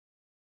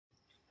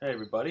Hey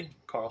everybody,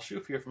 Carl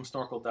Schoof here from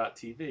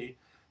Snorkel.tv,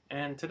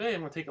 and today I'm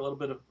going to take a little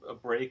bit of a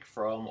break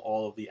from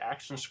all of the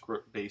action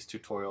script based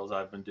tutorials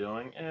I've been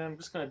doing, and I'm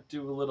just going to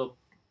do a little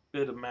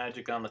bit of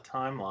magic on the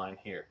timeline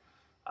here.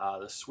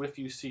 The SWIF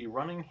you see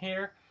running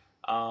here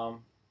um,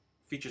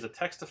 features a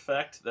text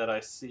effect that I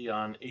see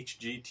on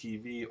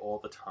HGTV all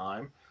the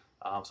time,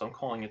 so I'm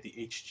calling it the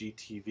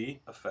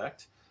HGTV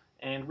effect.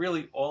 And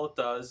really all it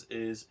does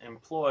is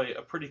employ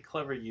a pretty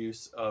clever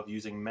use of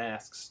using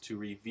masks to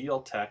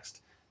reveal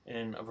text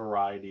in a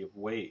variety of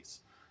ways.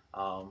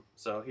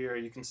 So here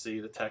you can see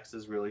the text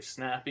is really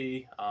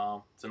snappy.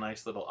 It's a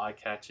nice little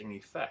eye-catching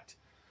effect.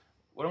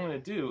 What I'm going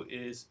to do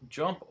is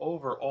jump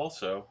over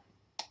also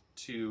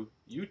to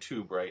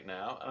YouTube right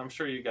now, and I'm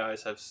sure you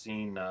guys have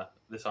seen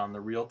this on the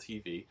real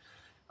TV,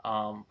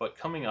 but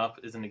coming up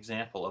is an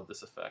example of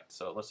this effect.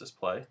 So let's just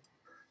play.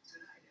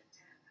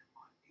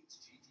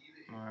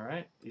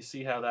 Alright, you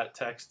see how that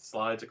text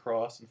slides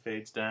across and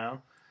fades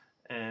down,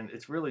 and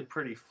it's really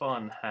pretty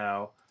fun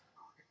how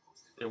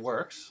it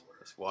works.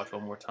 Let's watch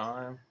one more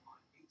time.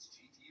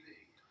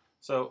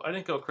 So I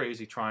didn't go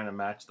crazy trying to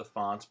match the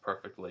fonts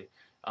perfectly.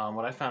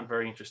 What I found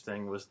very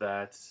interesting was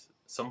that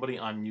somebody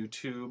on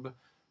YouTube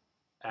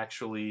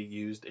actually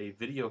used a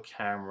video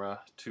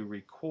camera to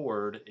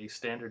record a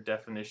standard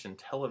definition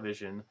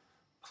television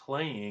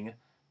playing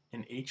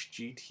an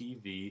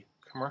HGTV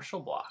commercial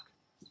block.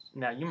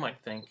 Now you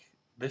might think,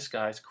 this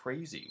guy's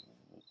crazy.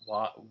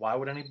 Why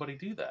would anybody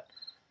do that?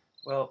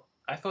 Well,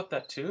 I thought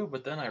that too,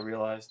 but then I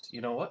realized, you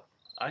know what?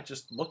 I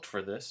just looked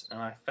for this and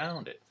I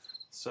found it.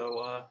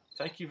 So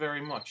thank you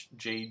very much,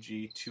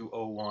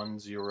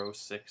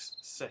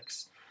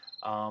 JG201066.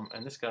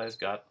 And this guy's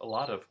got a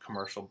lot of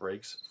commercial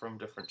breaks from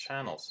different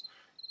channels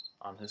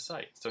on his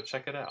site, so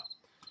check it out.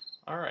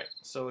 Alright,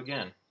 so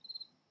again,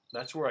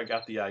 that's where I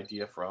got the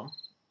idea from.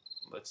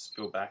 Let's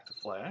go back to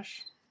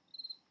Flash,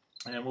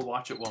 and we'll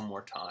watch it one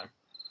more time.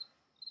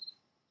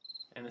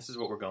 And this is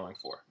what we're going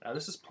for. Now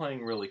this is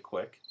playing really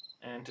quick,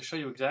 and to show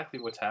you exactly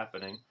what's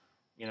happening,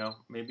 you know,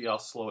 maybe I'll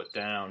slow it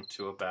down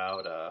to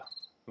about,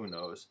 who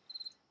knows,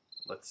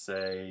 let's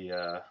say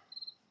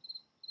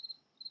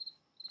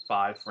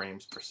 5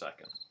 frames per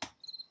second.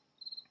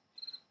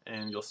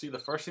 And you'll see the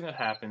first thing that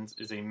happens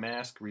is a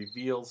mask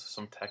reveals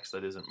some text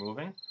that isn't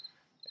moving,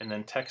 and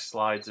then text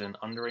slides in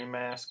under a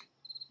mask,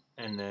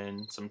 and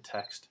then some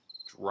text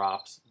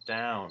drops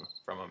down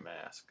from a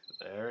mask.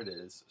 There it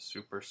is,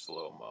 super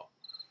slow-mo.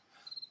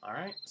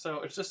 Alright,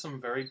 so it's just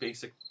some very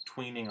basic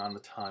tweening on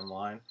the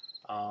timeline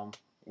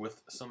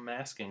with some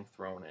masking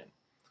thrown in.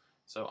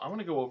 So I'm going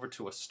to go over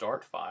to a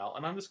start file,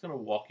 and I'm just going to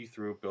walk you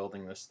through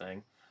building this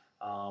thing.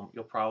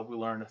 You'll probably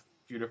learn a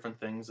few different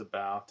things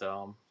about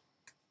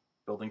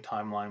building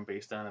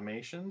timeline-based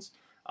animations.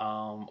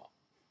 Going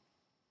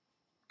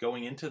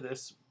into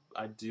this,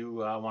 I do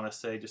want to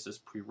say, just as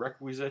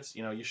prerequisites,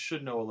 you know, you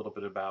should know a little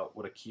bit about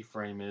what a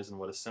keyframe is and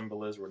what a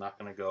symbol is. We're not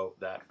going to go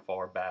that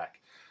far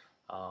back.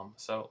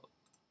 So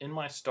in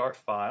my start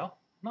file,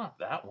 not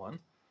that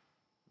one,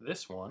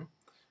 this one,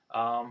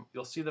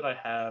 you'll see that I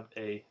have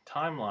a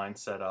timeline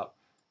set up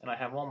and I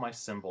have all my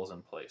symbols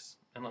in place.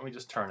 And let me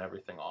just turn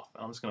everything off.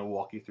 And I'm just going to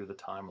walk you through the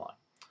timeline.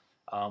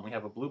 We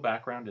have a blue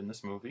background in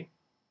this movie.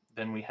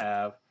 Then we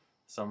have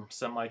some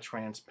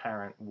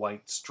semi-transparent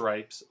white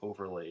stripes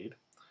overlaid.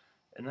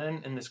 And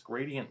then in this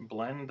gradient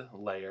blend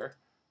layer,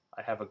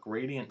 I have a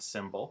gradient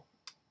symbol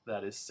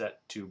that is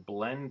set to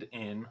blend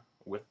in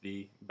with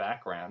the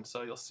background.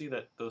 So you'll see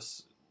that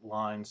those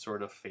lines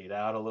sort of fade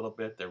out a little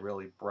bit. They're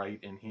really bright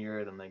in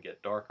here, then they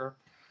get darker.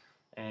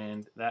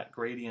 And that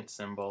gradient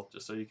symbol,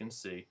 just so you can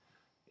see,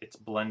 it's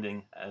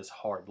blending as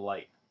hard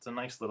light. It's a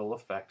nice little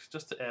effect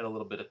just to add a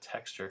little bit of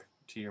texture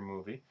to your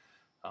movie.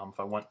 If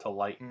I went to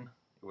lighten,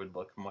 it would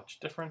look much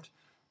different.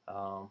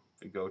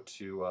 If we go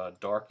to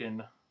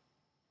darken,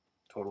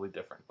 totally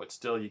different. But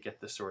still you get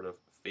this sort of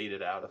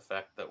faded out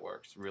effect that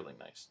works really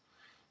nice.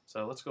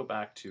 So let's go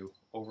back to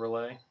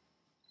overlay.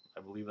 I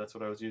believe that's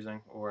what I was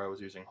using, or I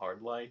was using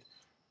hard light.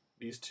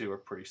 These two are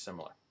pretty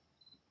similar.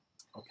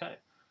 Okay,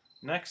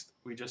 next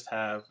we just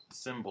have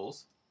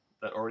symbols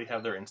that already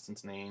have their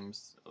instance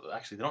names.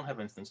 Actually, they don't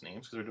have instance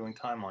names because we're doing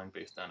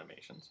timeline-based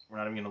animations. We're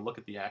not even going to look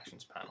at the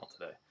actions panel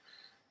today.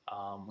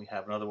 We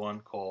have another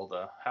one called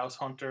House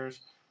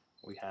Hunters.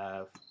 We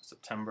have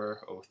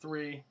September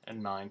 03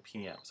 and 9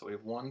 p.m. So we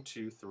have 1,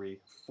 2, 3,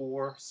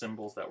 4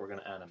 symbols that we're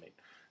going to animate.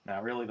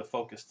 Now really the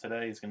focus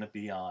today is going to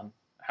be on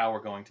how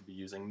we're going to be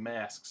using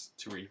masks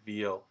to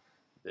reveal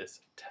this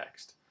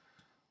text.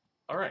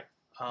 Alright,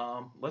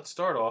 let's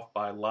start off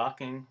by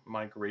locking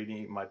my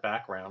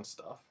background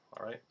stuff.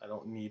 Alright, I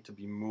don't need to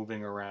be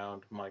moving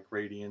around my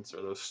gradients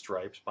or those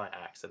stripes by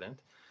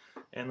accident.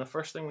 And the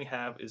first thing we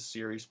have is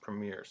series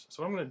premieres.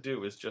 So what I'm going to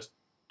do is just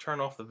turn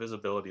off the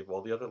visibility of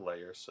all the other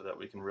layers so that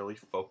we can really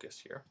focus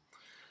here.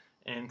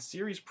 And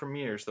series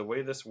premieres, the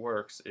way this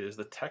works is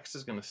the text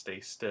is going to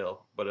stay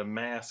still, but a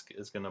mask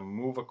is going to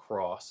move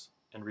across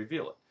and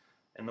reveal it.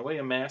 And the way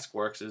a mask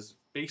works is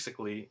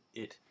basically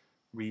it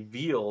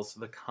reveals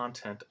the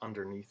content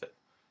underneath it.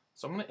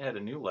 So I'm going to add a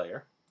new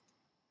layer,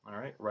 all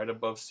right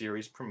above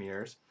series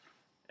premieres,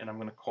 and I'm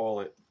going to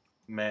call it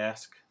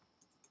mask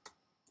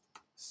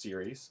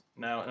series.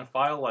 Now in a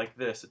file like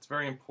this, it's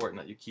very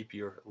important that you keep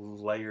your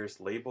layers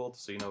labeled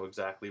so you know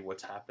exactly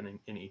what's happening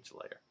in each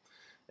layer.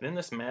 And in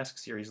this mask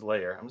series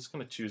layer, I'm just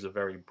going to choose a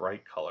very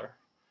bright color.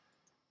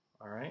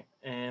 All right,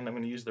 and I'm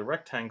going to use the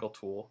rectangle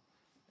tool,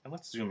 and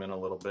let's zoom in a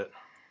little bit.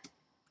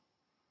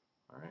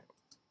 All right,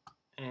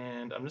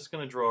 and I'm just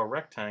going to draw a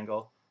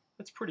rectangle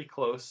that's pretty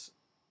close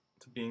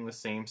to being the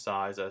same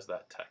size as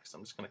that text.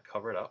 I'm just going to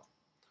cover it up.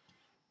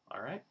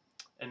 All right,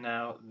 and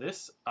now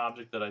this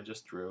object that I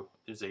just drew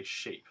is a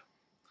shape.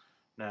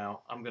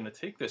 Now I'm going to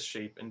take this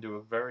shape and do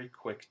a very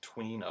quick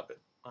tween of it.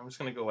 I'm just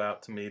going to go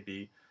out to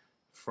maybe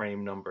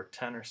frame number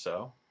 10 or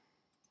so.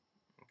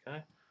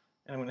 Okay,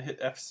 and I'm going to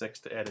hit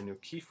F6 to add a new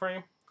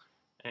keyframe,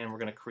 and we're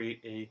going to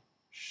create a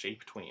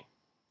shape tween.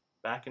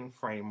 Back in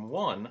frame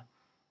 1,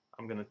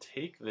 I'm going to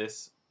take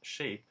this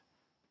shape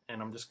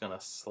and I'm just going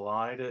to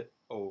slide it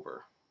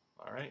over,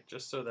 all right,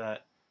 just so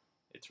that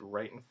it's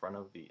right in front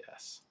of the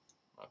S.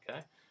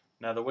 Okay,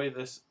 now the way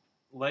this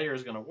layer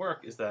is going to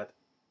work is that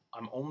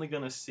I'm only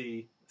going to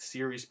see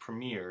series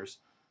premieres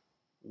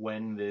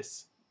when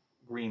this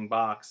green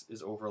box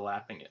is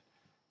overlapping it.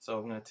 So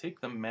I'm going to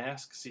take the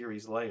mask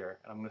series layer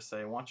and I'm going to say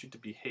I want you to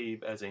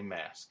behave as a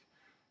mask.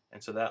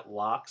 And so that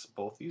locks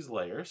both these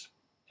layers,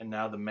 and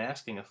now the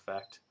masking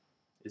effect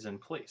is in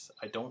place.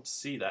 I don't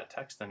see that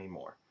text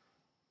anymore.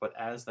 But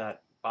as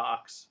that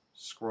box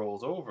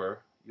scrolls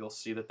over, you'll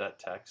see that that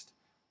text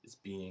is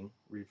being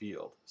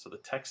revealed. So the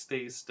text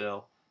stays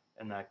still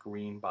and that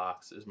green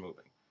box is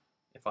moving.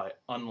 If I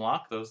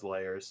unlock those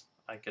layers,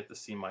 I get to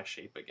see my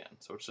shape again.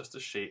 So it's just a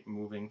shape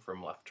moving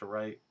from left to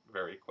right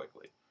very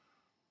quickly.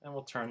 And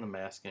we'll turn the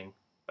masking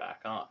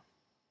back on.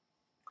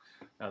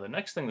 Now the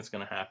next thing that's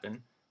going to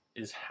happen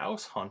is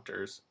House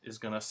Hunters is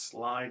going to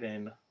slide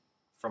in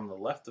from the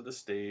left of the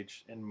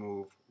stage and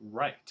move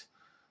right.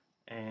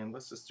 And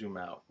let's just zoom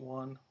out.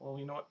 One, well,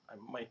 you know what? I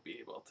might be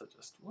able to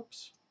just,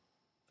 whoops,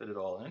 fit it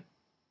all in.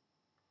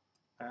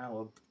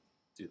 We'll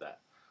do that.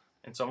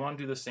 And so I want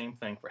to do the same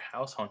thing for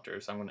House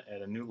Hunters. I'm going to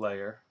add a new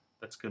layer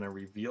that's going to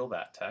reveal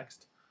that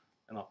text,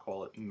 and I'll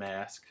call it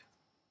Mask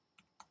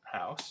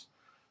House.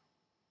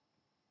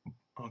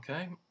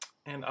 Okay,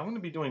 and I'm going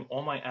to be doing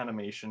all my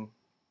animation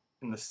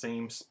in the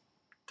same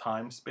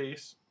time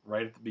space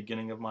right at the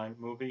beginning of my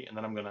movie, and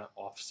then I'm going to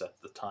offset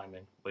the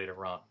timing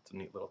later on. It's a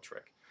neat little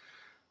trick.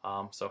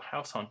 So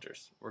House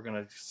Hunters, we're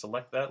going to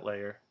select that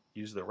layer,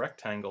 use the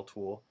rectangle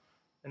tool,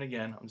 and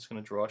again, I'm just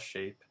going to draw a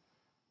shape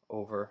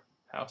over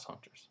House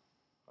Hunters.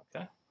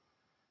 Okay,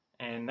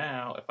 and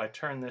now if I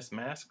turn this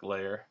mask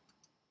layer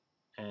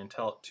and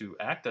tell it to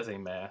act as a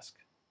mask,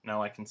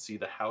 now I can see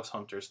the House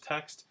Hunters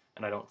text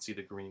and I don't see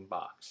the green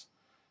box.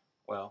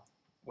 Well,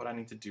 what I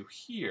need to do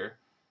here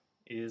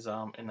is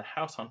in the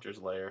House Hunters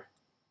layer,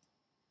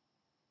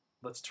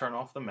 let's turn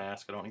off the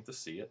mask. I don't need to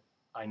see it.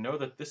 I know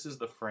that this is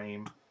the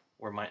frame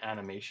where my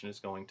animation is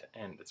going to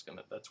end.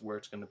 That's where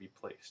it's going to be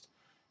placed.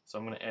 So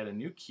I'm going to add a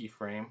new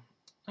keyframe,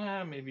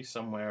 maybe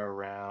somewhere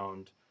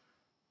around,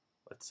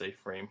 let's say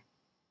frame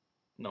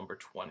number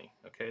 20.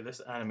 Okay,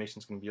 this animation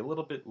is going to be a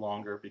little bit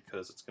longer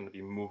because it's going to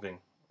be moving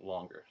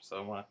longer. So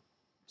I want to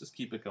just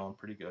keep it going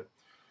pretty good.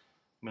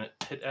 I'm going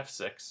to hit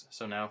F6.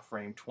 So now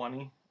frame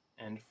 20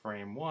 and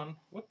frame 1.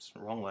 Whoops,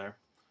 wrong layer.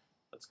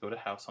 Let's go to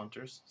House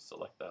Hunters.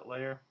 Select that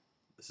layer.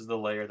 This is the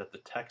layer that the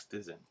text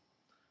is in.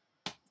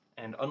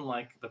 And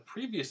unlike the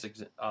previous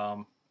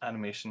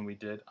animation we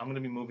did, I'm going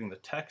to be moving the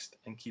text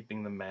and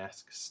keeping the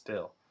mask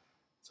still.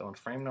 So in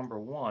frame number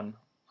 1,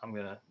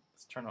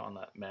 let's turn on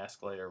that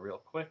mask layer real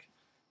quick.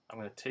 I'm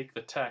going to take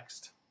the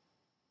text,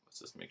 let's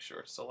just make sure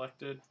it's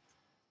selected,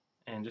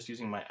 and just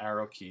using my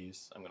arrow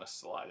keys, I'm going to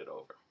slide it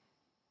over.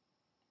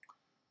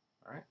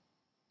 All right,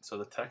 so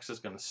the text is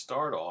going to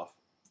start off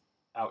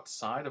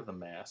outside of the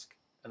mask,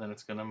 and then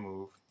it's going to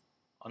move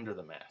under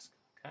the mask.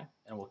 Okay,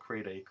 and we'll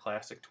create a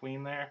classic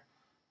tween there,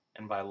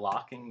 and by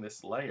locking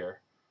this layer,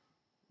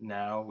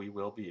 now we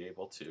will be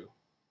able to,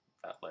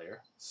 that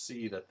layer,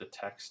 see that the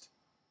text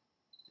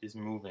is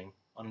moving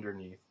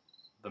underneath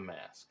the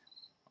mask.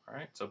 All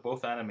right, so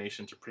both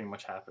animations are pretty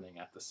much happening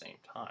at the same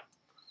time.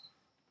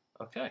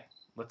 Okay,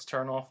 let's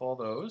turn off all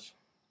those,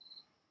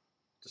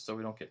 just so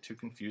we don't get too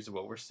confused with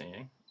what we're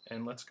seeing,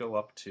 and let's go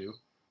up to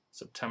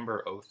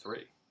September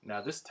 03.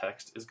 Now this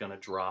text is going to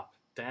drop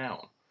down.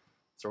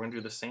 So we're going to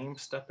do the same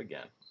step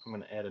again. I'm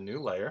going to add a new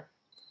layer.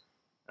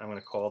 I'm going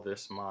to call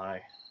this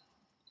my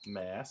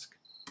mask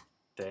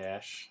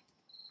dash,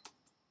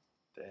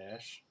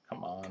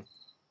 come on,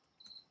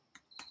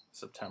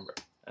 September.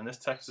 And this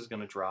text is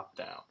going to drop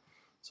down.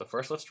 So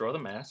first let's draw the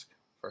mask,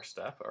 first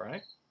step, all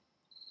right?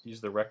 Use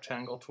the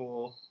rectangle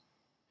tool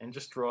and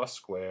just draw a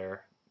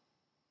square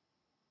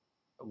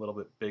a little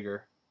bit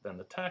bigger than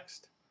the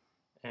text.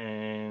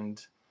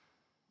 And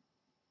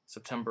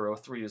September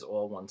 03 is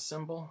all one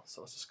symbol,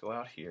 so let's just go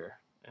out here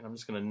and I'm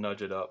just going to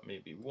nudge it up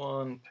maybe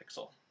 1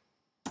 pixel.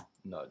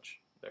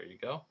 Nudge. There you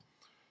go.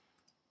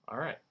 All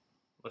right,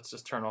 let's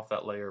just turn off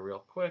that layer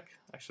real quick.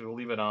 Actually, we'll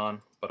leave it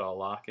on, but I'll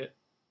lock it.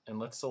 And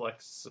let's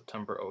select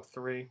September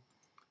 03.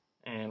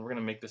 And we're going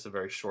to make this a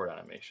very short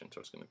animation, so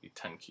it's going to be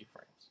 10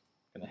 keyframes.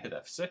 I'm going to hit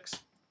F6.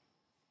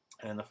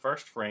 And in the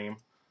first frame,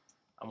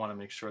 I want to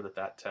make sure that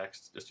that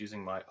text, just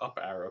using my up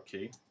arrow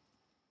key,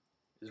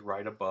 is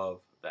right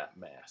above that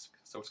mask.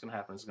 So what's going to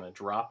happen is it's going to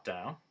drop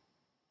down.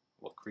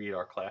 We'll create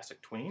our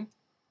classic tween.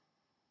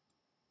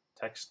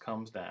 Text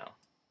comes down.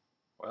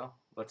 Well,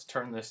 let's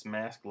turn this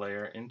mask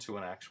layer into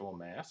an actual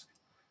mask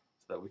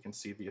so that we can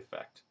see the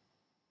effect.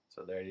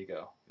 So there you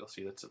go. You'll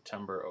see that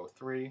September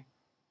 03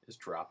 is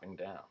dropping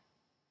down.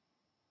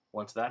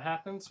 Once that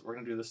happens, we're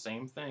going to do the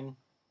same thing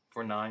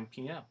for 9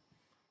 p.m.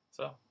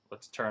 So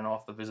let's turn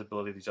off the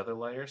visibility of these other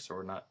layers so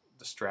we're not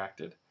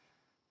distracted.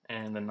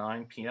 And the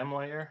 9 p.m.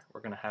 layer,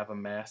 we're going to have a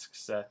mask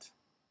set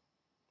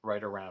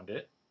right around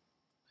it.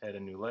 Add a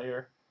new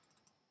layer,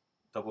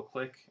 double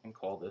click, and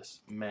call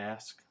this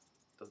mask.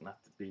 Doesn't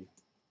have to be,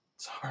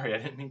 sorry, I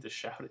didn't mean to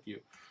shout at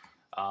you.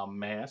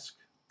 Mask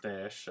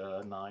dash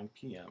 9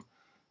 p.m.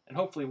 And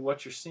hopefully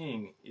what you're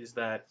seeing is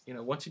that,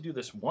 once you do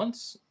this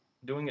once,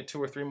 doing it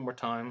 2 or 3 more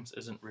times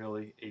isn't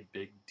really a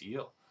big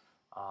deal.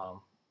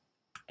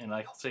 And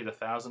I'll say it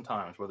 1,000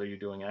 times, whether you're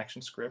doing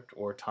action script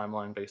or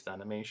timeline-based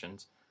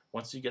animations,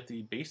 once you get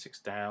the basics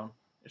down,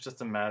 it's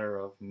just a matter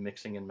of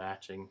mixing and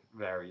matching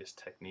various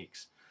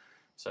techniques.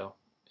 So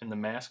in the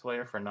mask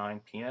layer for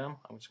 9 p.m.,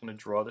 I'm just going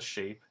to draw the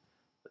shape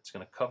that's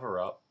going to cover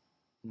up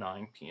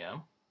 9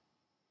 p.m.,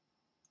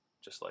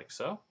 just like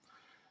so.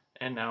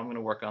 And now I'm going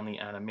to work on the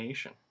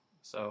animation.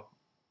 So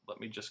let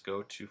me just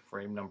go to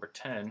frame number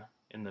 10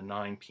 in the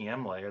 9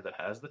 p.m. layer that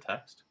has the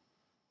text.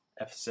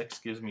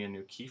 F6 gives me a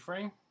new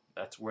keyframe.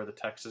 That's where the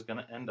text is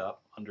going to end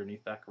up,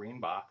 underneath that green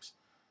box.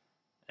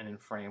 And in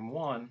frame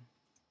 1,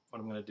 what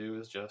I'm going to do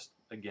is just,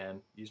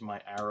 again, use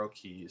my arrow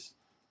keys,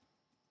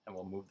 and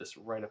we'll move this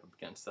right up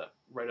against that,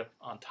 right up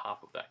on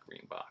top of that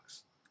green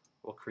box.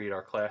 We'll create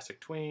our classic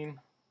tween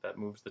that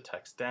moves the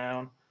text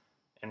down,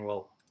 and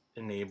we'll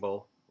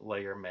enable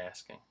layer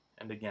masking.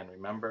 And again,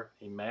 remember,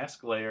 a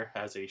mask layer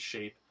has a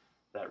shape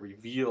that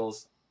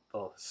reveals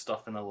the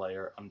stuff in the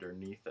layer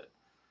underneath it.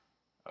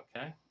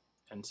 Okay?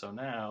 And so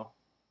now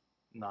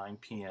 9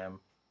 p.m.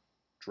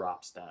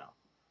 drops down.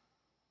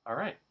 All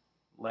right,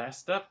 last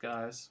step,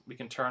 guys. We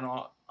can turn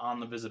on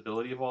the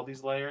visibility of all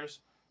these layers,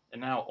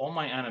 and now all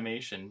my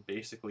animation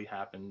basically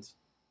happens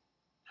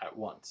at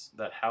once.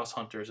 That House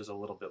Hunters is a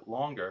little bit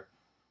longer,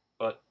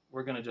 but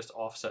we're going to just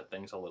offset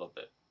things a little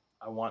bit.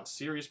 I want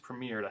series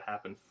premiere to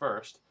happen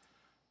first,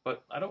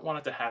 but I don't want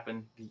it to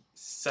happen the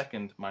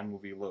second my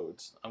movie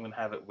loads. I'm going to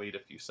have it wait a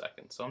few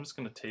seconds. So I'm just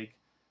going to take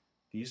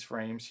these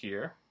frames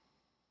here.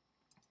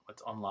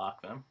 Let's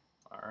unlock them.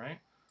 All right.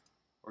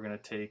 We're going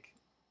to take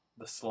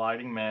the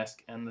sliding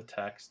mask and the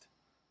text,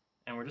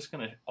 and we're just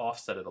going to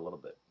offset it a little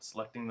bit.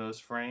 Selecting those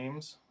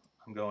frames,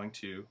 I'm going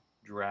to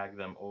drag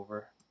them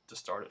over to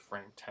start at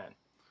frame 10.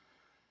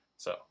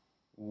 So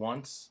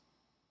once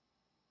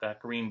that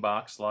green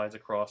box slides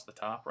across the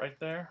top right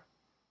there,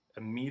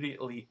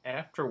 immediately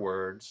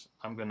afterwards,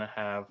 I'm going to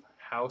have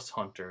House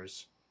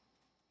Hunters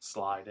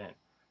slide in.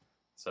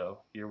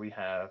 So here we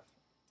have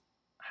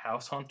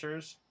House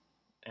Hunters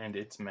and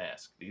its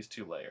mask, these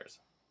 2 layers.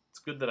 It's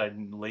good that I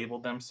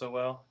labeled them so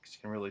well, because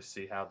you can really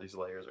see how these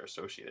layers are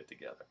associated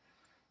together.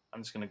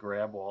 I'm just going to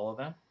grab all of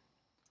them,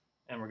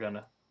 and we're going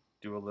to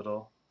do a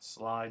little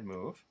slide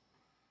move.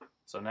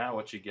 So now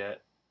what you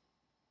get,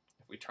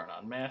 if we turn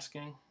on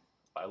masking,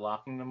 by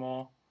locking them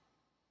all,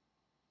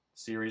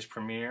 series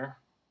premiere,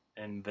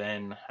 and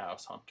then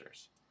House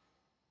Hunters.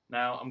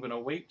 Now I'm going to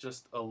wait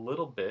just a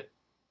little bit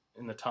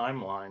in the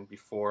timeline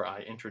before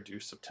I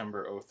introduce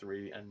September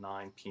 03 and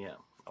 9 p.m.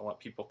 I want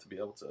people to be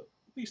able to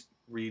at least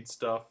read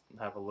stuff and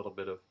have a little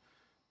bit of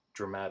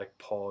dramatic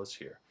pause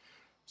here.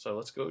 So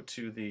let's go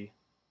to the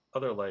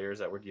other layers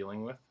that we're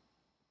dealing with.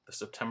 The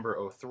September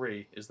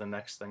 03 is the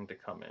next thing to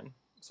come in.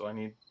 So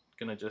I'm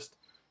going to just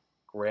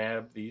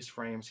grab these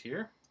frames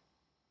here,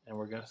 and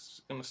we're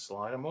just going to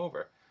slide them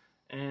over.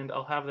 And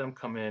I'll have them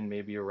come in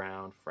maybe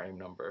around frame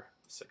number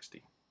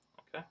 60.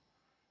 Okay.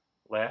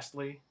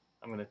 Lastly,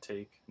 I'm going to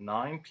take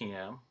 9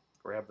 p.m.,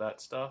 grab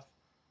that stuff,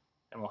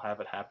 and we'll have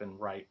it happen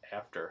right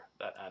after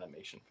that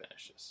animation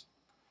finishes.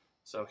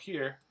 So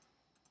here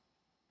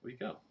we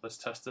go. Let's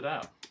test it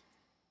out.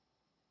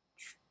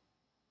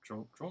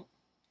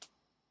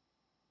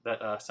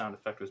 That sound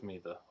effect was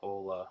me, the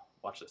whole,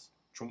 watch this.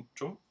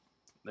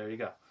 There you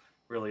go.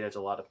 Really adds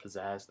a lot of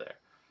pizzazz there.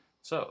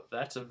 So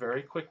that's a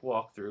very quick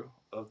walkthrough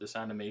of this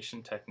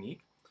animation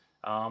technique.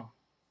 I'll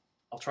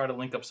try to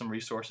link up some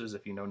resources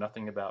if you know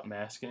nothing about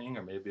masking,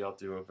 or maybe I'll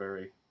do a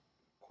very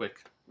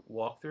quick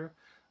walkthrough.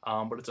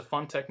 But it's a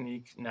fun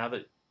technique. Now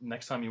that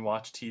next time you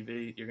watch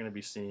TV, you're going to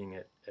be seeing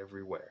it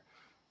everywhere.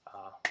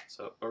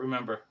 But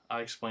remember,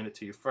 I explained it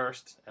to you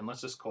first, and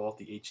let's just call it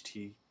the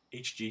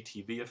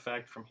HGTV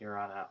effect from here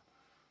on out.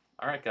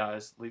 All right,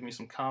 guys, leave me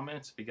some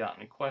comments. If you got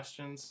any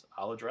questions,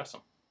 I'll address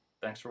them.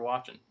 Thanks for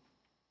watching.